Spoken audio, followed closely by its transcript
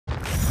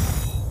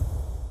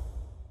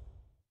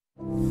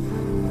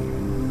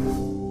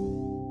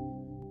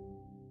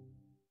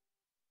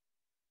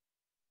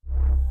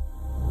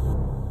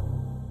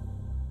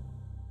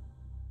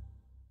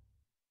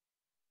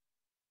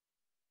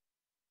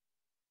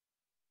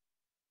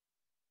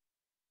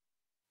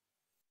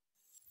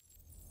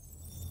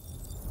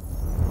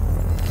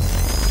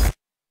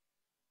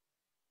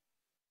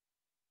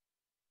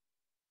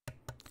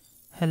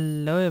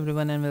Hello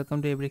everyone and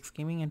welcome to Abrix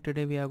Gaming, and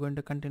today we are going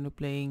to continue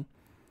playing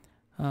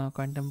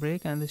Quantum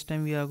Break, and this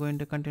time we are going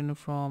to continue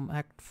from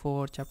Act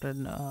 4 chapter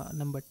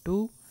number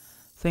 2.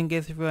 So in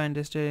case if you are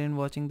interested in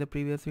watching the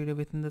previous video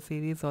within the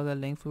series, all the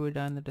links will be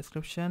down in the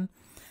description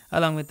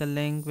along with the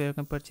link where you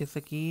can purchase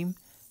the game.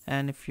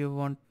 And if you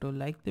want to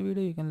like the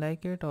video, you can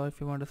like it, or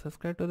if you want to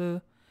subscribe to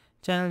the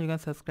channel, you can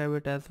subscribe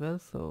it as well.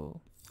 So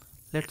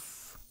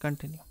let's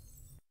continue.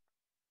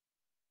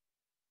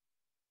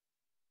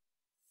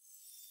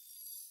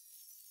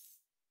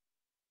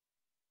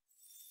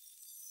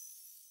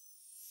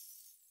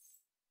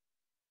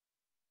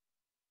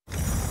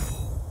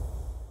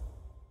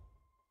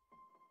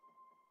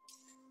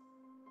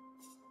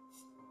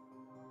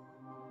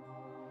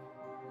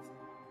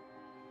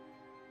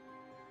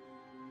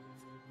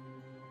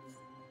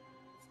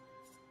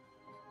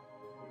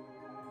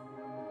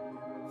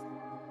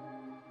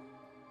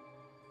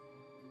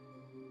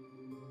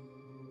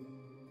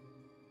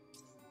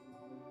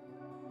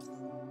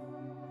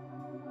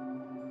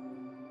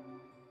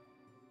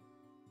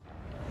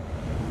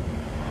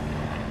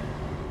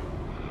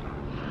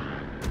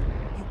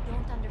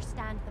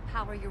 The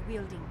power you're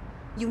wielding.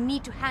 You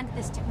need to hand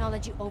this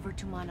technology over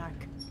to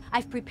Monarch.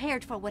 I've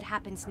prepared for what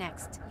happens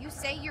next. You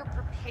say you're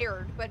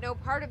prepared, but no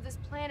part of this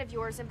plan of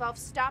yours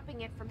involves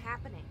stopping it from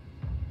happening.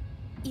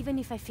 Even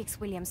if I fix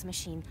William's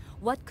machine,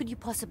 what could you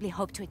possibly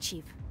hope to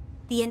achieve?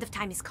 The end of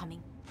time is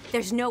coming.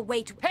 There's no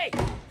way to— Hey!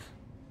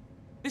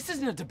 This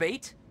isn't a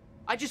debate.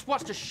 I just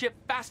watched a ship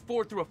fast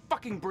forward through a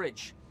fucking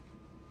bridge.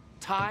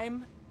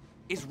 Time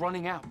is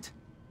running out,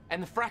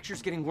 and the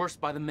fracture's getting worse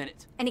by the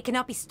minute. And it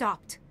cannot be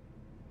stopped.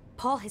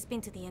 Paul has been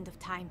to the end of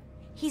time.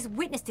 He's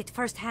witnessed it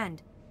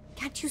firsthand.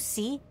 Can't you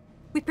see?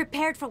 We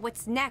prepared for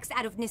what's next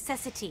out of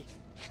necessity.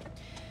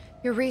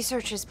 Your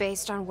research is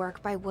based on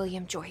work by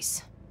William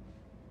Joyce.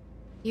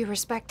 You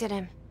respected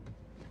him.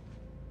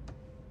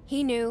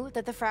 He knew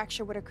that the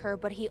fracture would occur,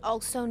 but he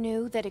also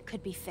knew that it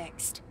could be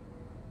fixed.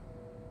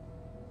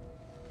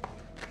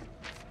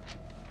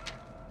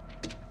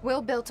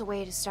 Will built a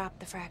way to stop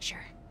the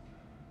fracture.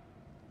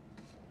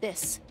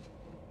 This.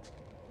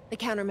 The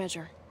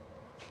countermeasure.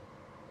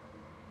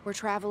 We're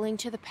traveling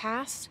to the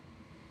past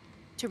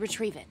to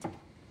retrieve it.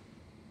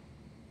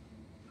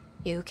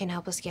 You can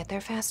help us get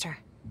there faster.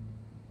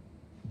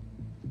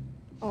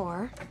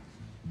 Or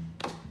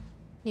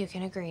you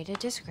can agree to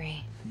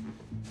disagree.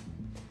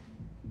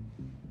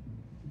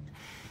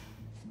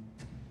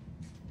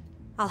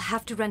 I'll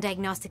have to run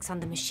diagnostics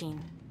on the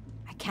machine.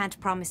 I can't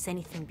promise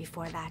anything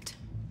before that.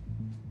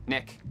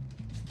 Nick,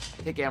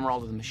 take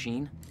Emerald to the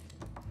machine.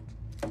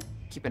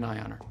 Keep an eye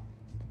on her.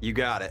 You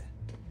got it.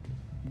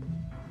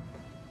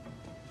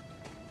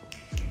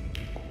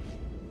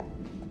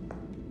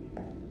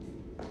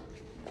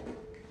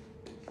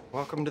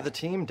 Welcome to the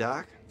team,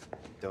 Doc.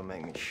 Don't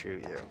make me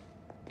shoot you.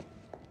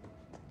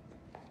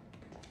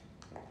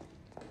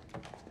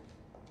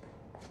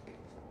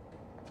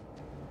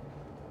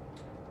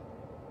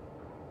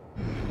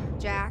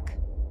 Jack,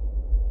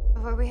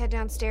 before we head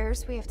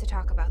downstairs, we have to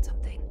talk about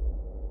something.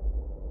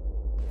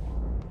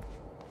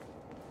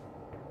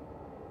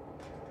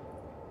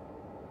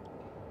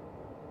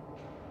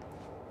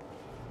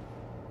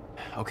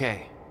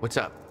 Okay, what's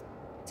up?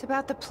 It's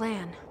about the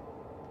plan.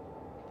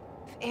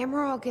 If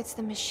Emerald gets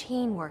the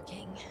machine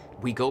working...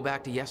 We go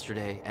back to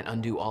yesterday and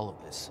undo all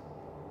of this.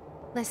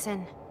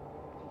 Listen.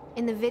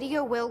 In the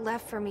video Will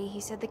left for me,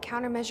 he said the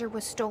countermeasure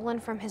was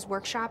stolen from his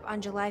workshop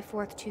on July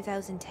 4th,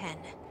 2010.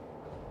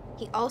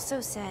 He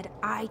also said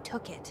I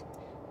took it.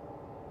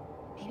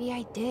 Maybe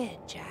I did,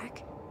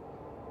 Jack.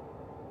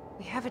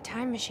 We have a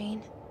time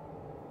machine.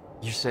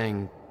 You're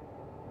saying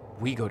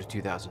we go to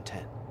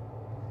 2010.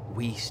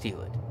 We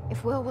steal it.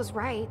 If Will was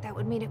right, that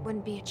would mean it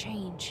wouldn't be a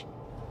change.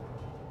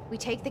 We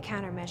take the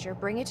countermeasure,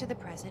 bring it to the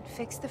present,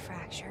 fix the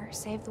fracture,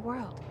 save the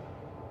world.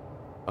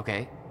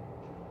 Okay.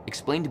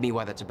 Explain to me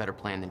why that's a better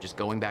plan than just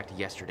going back to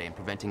yesterday and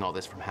preventing all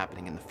this from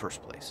happening in the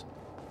first place.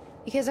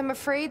 Because I'm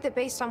afraid that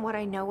based on what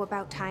I know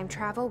about time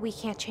travel, we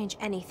can't change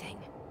anything.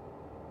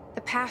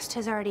 The past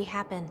has already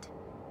happened.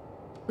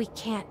 We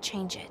can't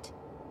change it.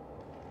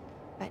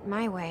 But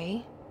my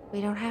way, we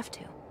don't have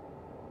to.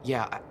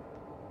 Yeah,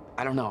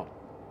 I don't know.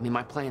 I mean,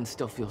 my plan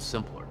still feels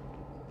simpler.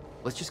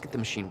 Let's just get the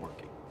machine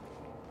working.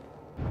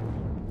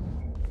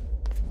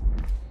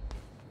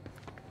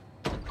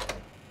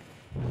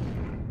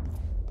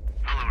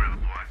 Hello,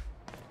 Riverboy.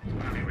 It's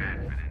Bobby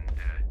Radford,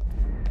 and,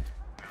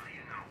 well,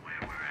 you know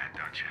where we're at,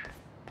 don't you?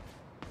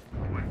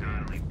 We're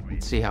Donnelly Bridge.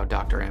 Let's see how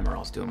Dr.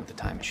 Amaril's doing with the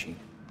time machine.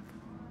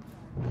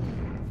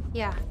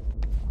 Yeah.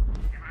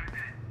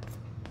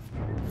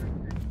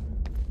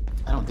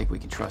 I don't think we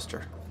can trust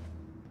her.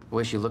 The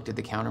way she looked at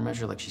the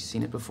countermeasure like she's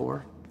seen it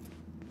before,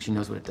 she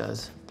knows what it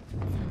does.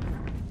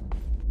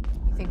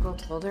 You think Will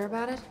told her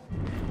about it?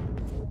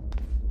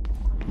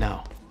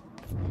 No.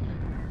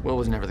 Will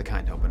was never the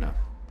kind to open up.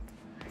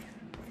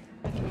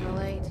 I can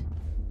relate.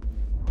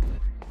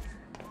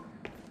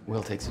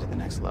 Will takes it to the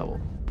next level.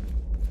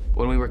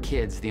 When we were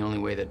kids, the only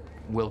way that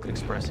Will could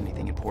express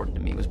anything important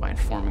to me was by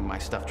informing my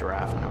stuffed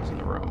giraffe when I was in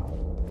the room.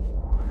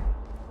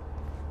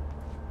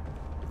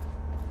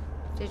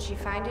 Did she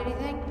find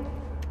anything?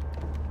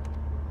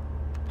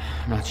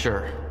 I'm not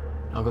sure.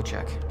 I'll go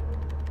check.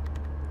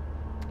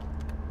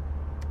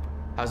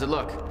 How's it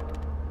look?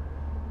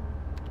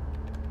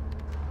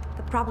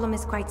 The problem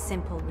is quite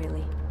simple,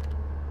 really.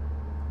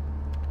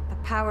 The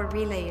power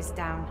relay is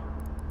down.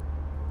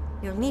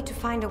 You'll need to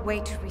find a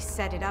way to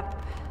reset it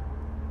up.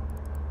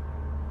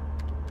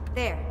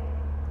 There,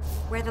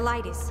 where the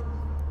light is.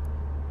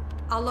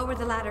 I'll lower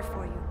the ladder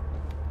for you.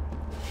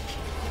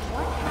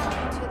 What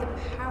happened to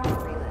the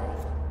power relay?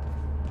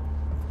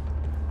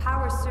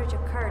 Power surge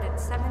occurred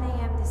at 7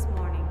 a.m. this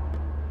morning,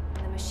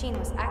 and the machine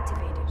was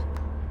activated.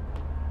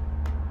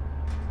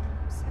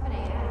 7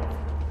 a.m.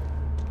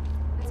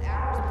 That's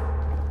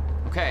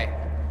hours. Okay.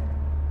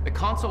 The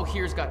console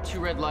here's got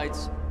 2 red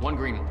lights, 1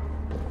 green one.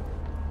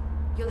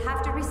 You'll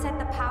have to reset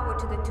the power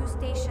to the 2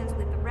 stations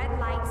with the red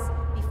lights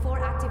before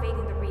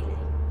activating the relay.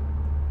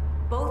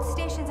 Both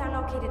stations are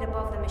located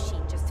above the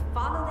machine. Just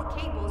follow the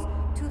cables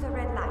to the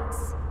red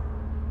lights.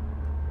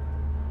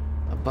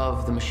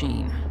 Above the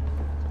machine.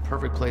 It's a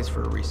perfect place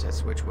for a reset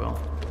switch, Will.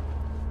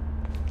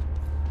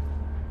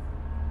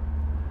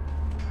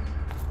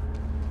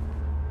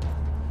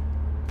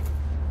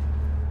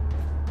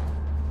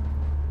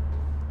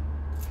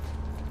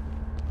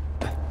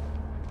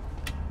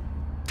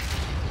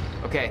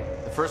 Okay,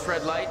 the first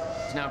red light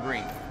is now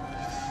green.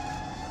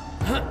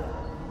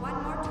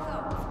 One more to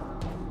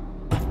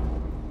go.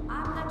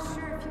 I'm not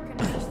sure if you can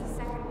reach the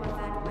second one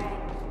that way.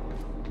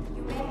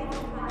 You may have to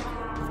climb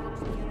down to reach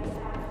the other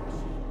side of the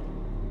machine.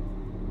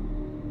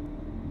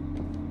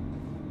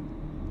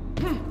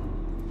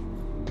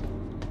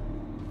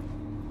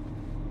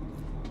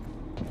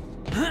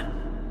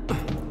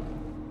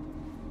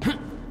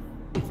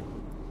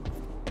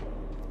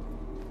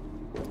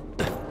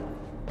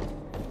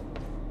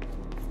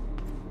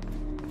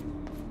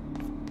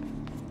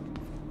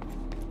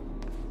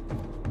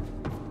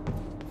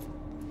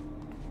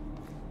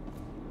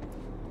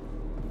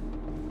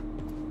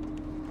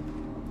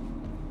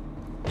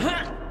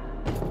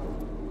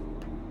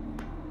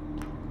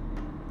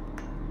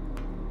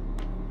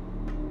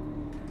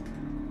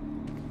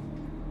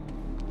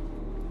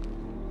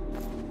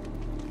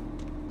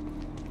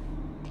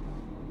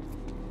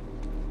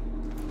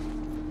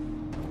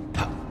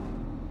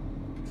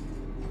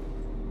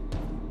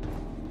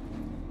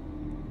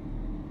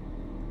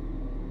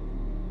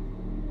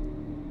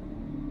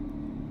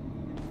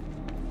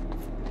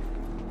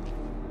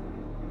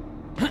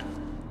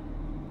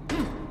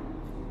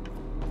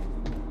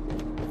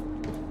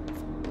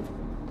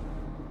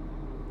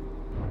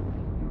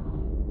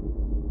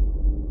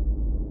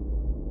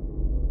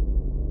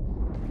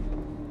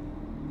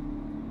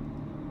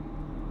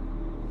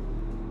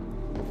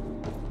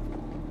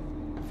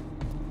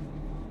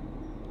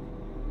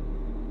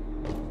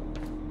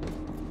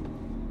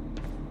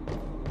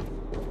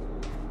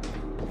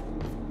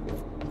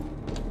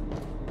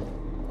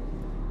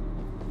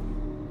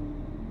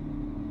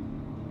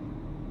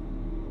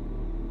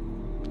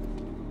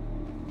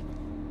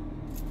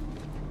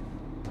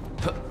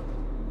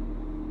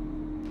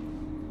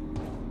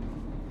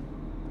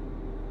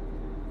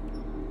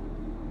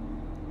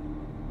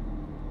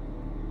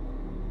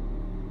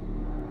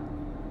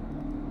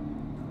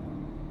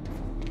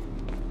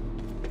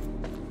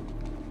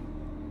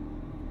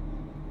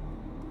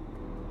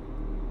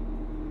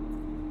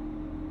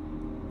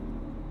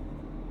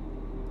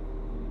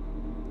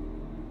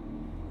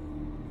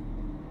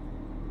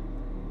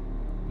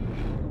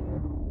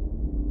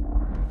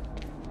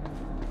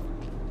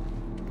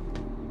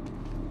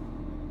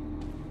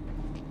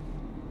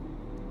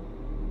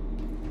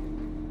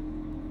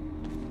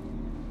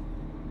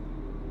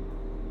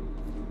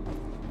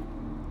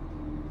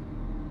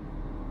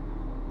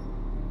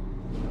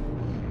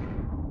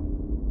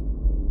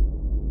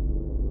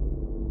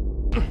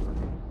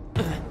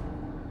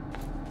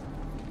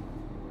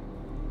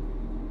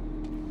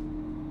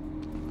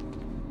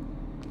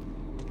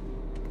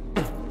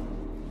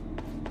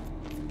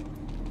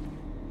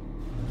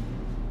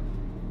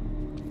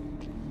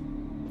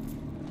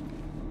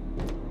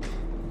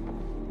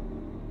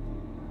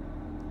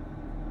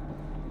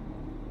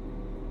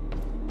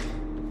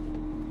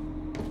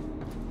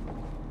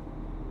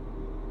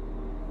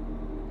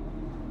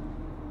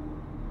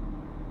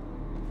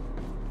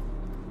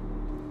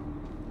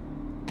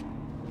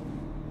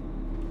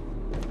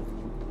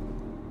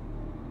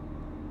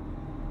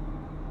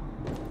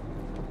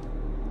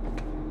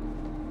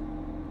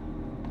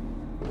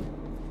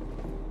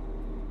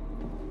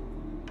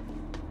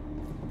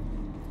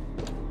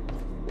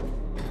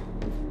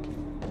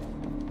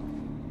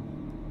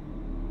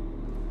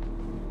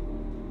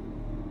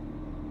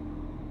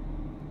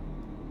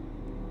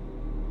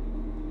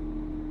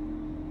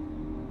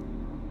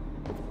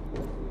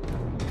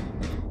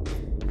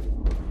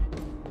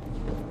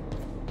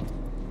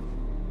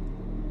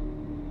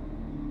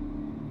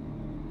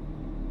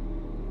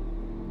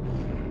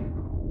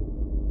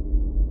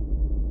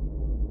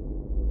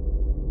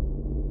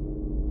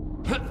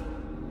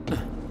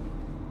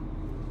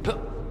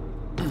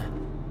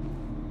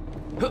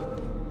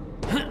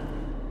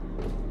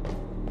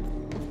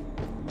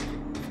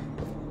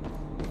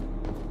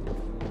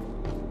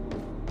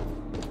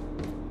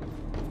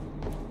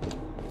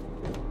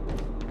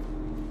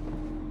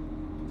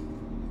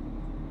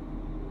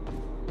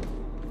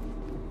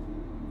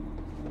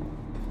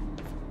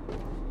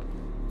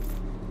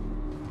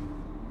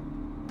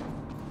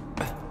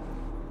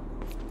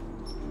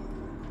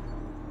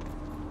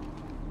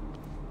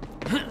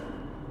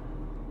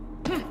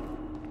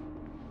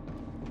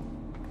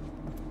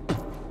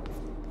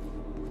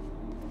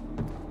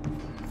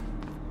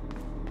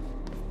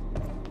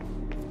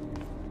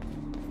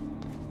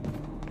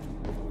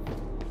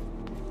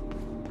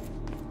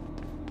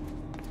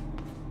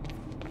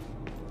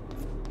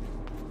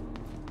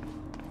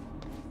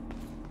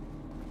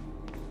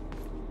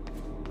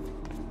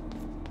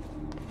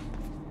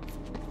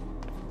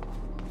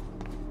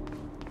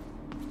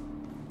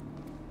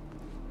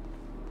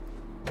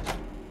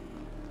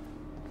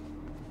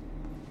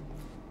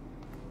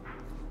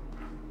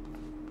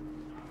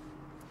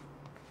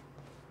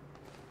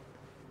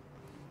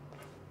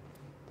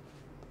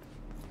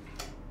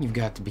 You've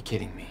got to be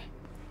kidding me.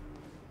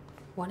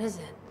 What is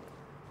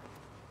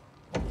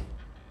it?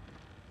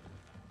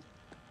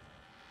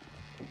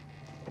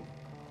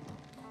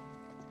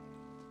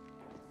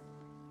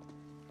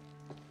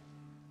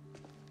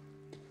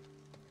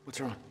 What's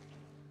wrong?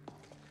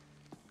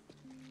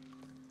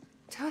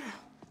 Toto.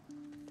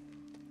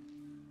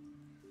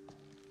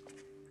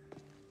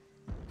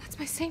 That's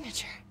my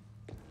signature.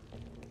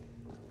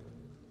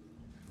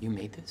 You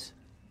made this?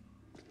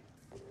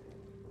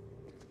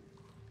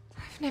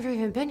 I've never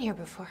even been here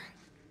before.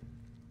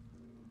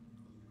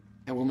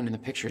 That woman in the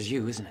picture is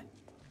you, isn't it?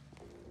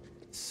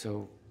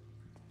 So...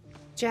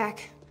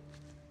 Jack,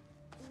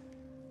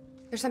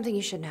 there's something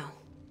you should know.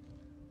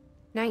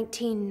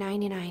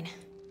 1999.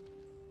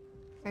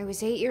 I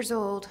was 8 years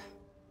old,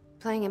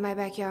 playing in my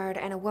backyard,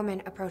 and a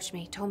woman approached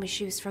me, told me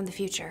she was from the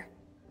future.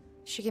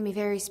 She gave me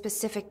very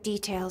specific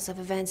details of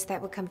events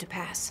that would come to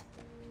pass.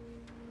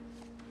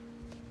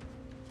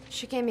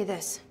 She gave me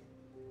this.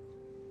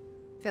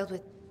 Filled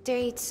with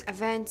dates,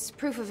 events,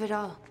 proof of it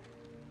all.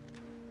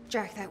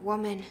 Jack, that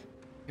woman...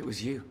 It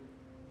was you.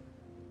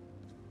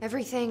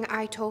 Everything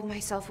I told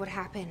myself would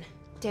happen,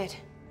 did.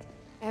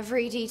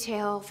 Every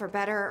detail, for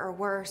better or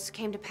worse,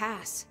 came to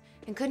pass,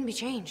 and couldn't be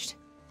changed.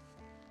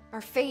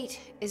 Our fate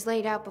is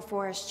laid out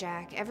before us,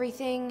 Jack.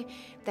 Everything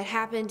that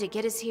happened to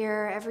get us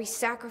here, every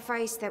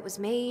sacrifice that was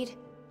made,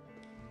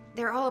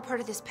 they're all a part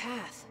of this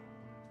path.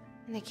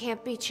 And they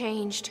can't be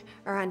changed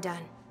or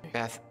undone.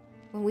 Beth.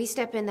 When we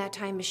step in that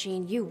time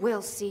machine, you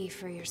will see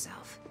for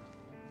yourself.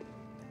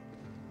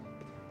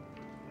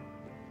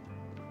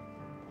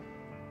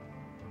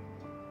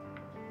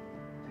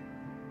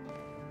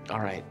 All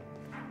right.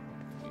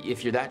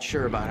 If you're that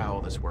sure about how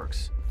all this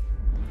works,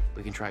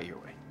 we can try it your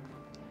way.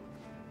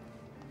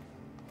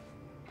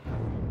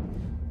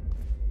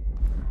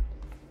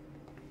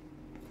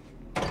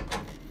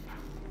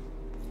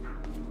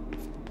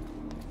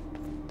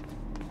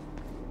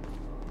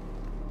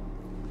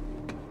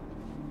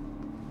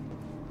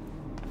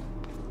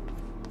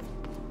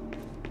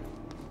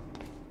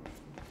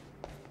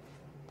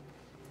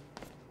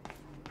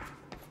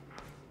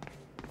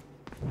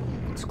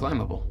 It's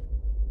climbable.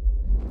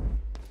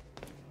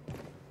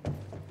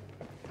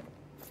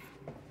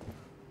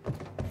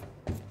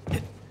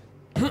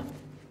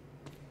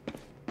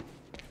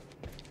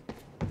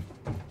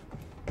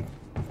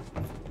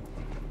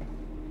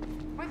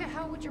 Why the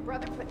hell would your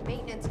brother put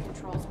maintenance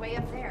controls way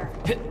up there?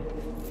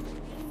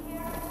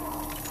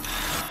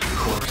 Of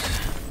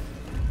course.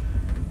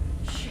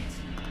 Shit.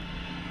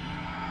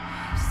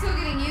 I'm still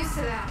getting used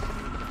to that.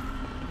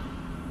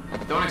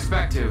 Don't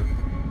expect to.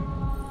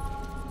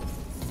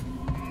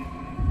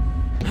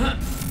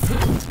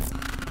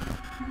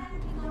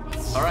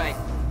 All right,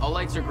 all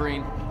lights are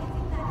green.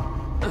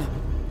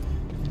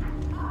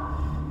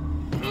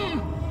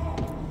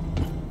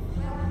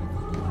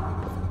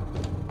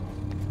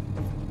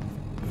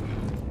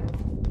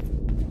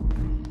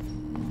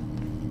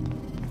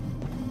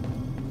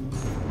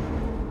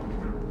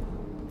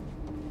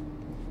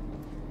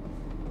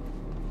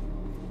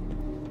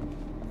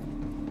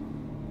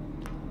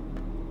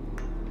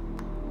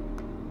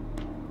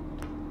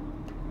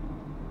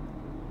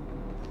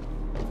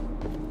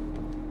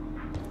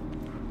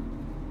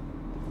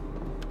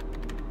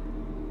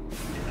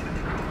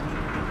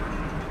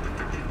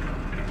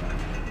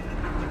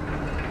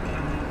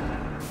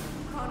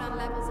 Chronon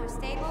levels are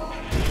stable.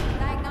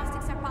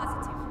 Diagnostics are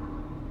positive.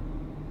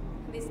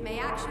 This may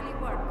actually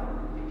work.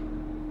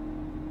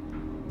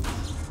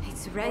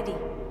 It's ready.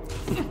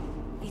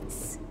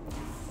 It's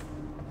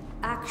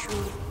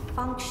actually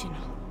functional.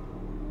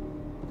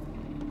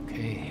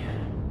 Okay,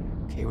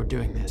 we're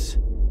doing this.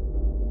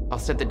 I'll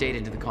set the date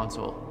into the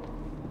console.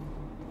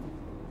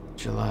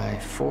 July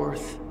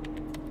 4th,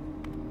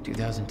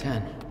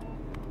 2010.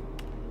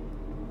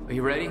 Are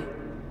you ready?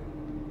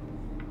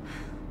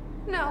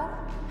 No.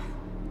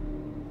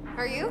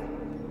 Are you?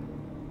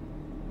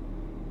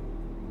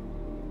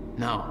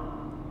 No.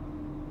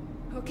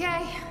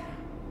 Okay.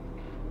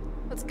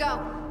 Let's go.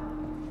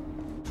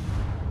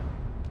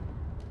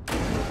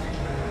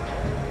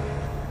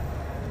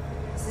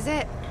 This is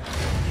it.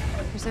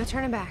 There's no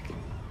turning back.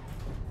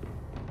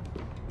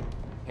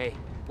 Hey,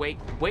 wait.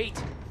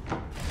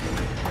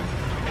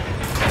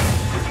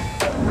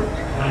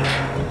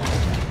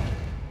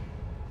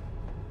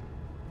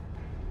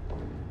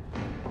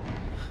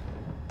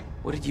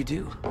 What did you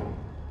do?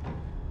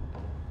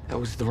 That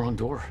was the wrong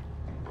door.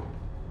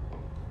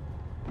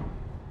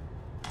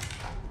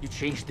 You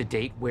changed the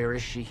date. Where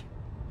is she?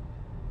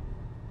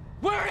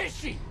 Where is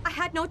she? I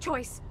had no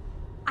choice.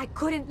 I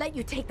couldn't let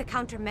you take the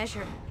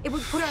countermeasure. It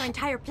would put our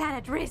entire plan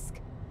at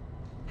risk.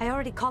 I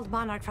already called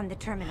Monarch from the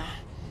terminal.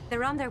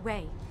 They're on their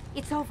way.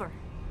 It's over.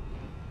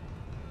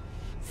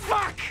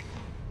 Fuck!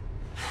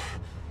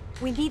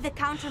 We need the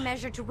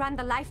countermeasure to run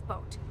the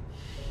lifeboat.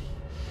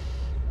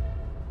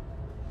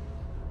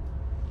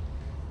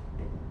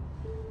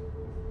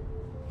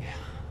 Yeah,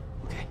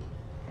 okay.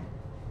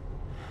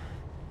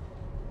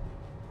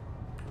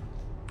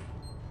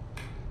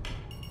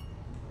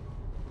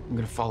 I'm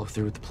gonna follow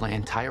through with the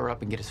plan, tie her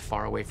up, and get as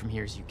far away from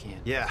here as you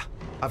can. Yeah,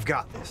 I've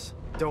got this.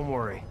 Don't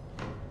worry.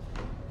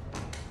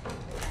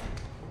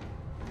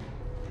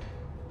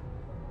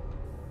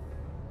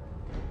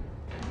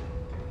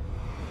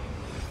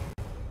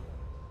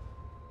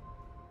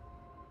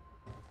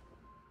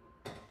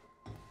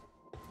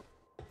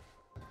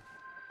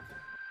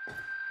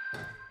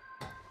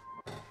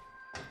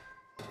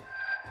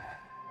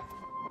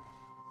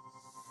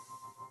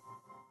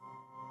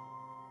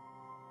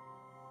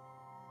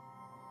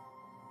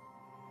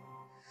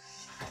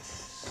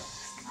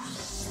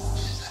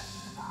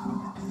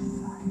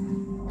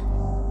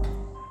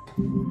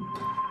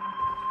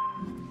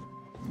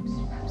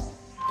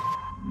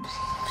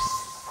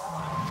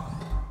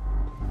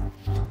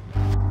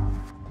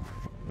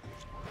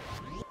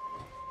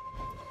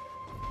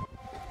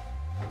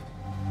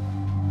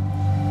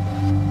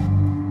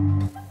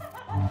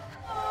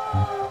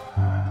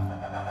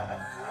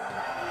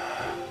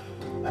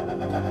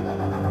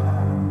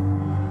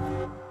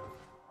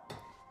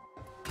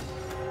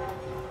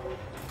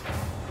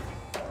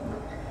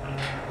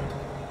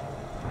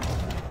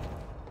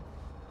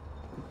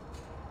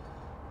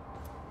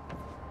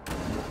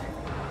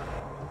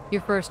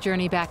 Your first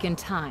journey back in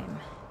time,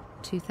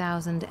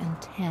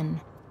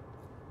 2010.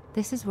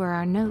 This is where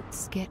our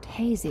notes get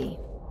hazy.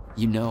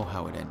 You know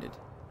how it ended.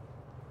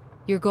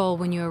 Your goal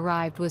when you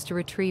arrived was to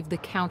retrieve the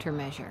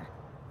countermeasure.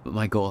 But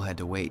my goal had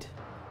to wait.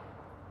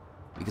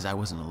 Because I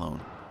wasn't alone.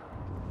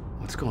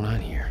 What's going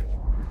on here?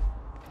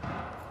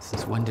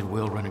 Since when did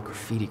Will run a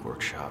graffiti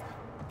workshop?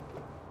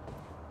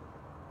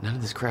 None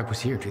of this crap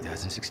was here in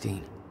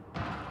 2016.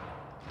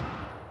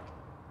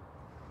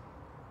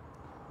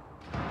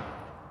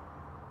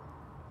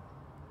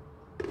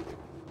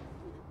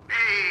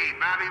 Hey,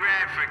 Bobby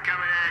Radford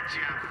coming at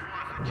you on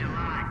 4th of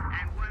July.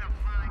 And what a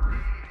fine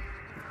day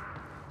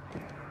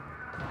it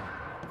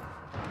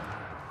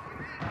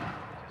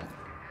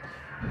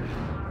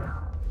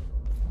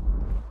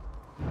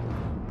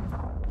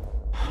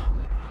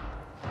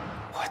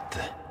is. What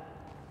the?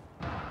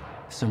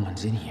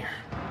 Someone's in here.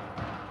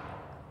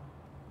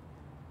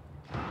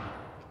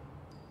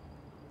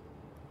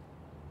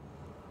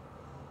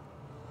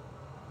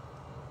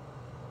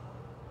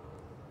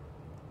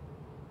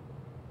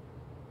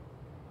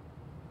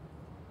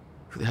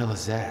 Who the hell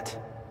is that?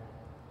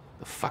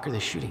 The fuck are they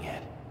shooting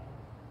at?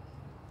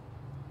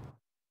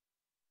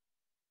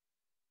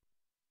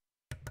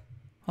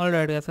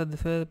 Alright guys, so this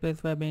is the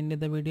place where I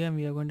ended the video, and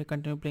we are going to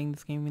continue playing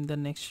this game in the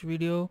next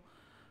video.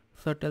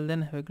 So till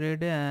then, have a great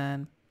day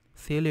and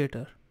see you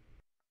later.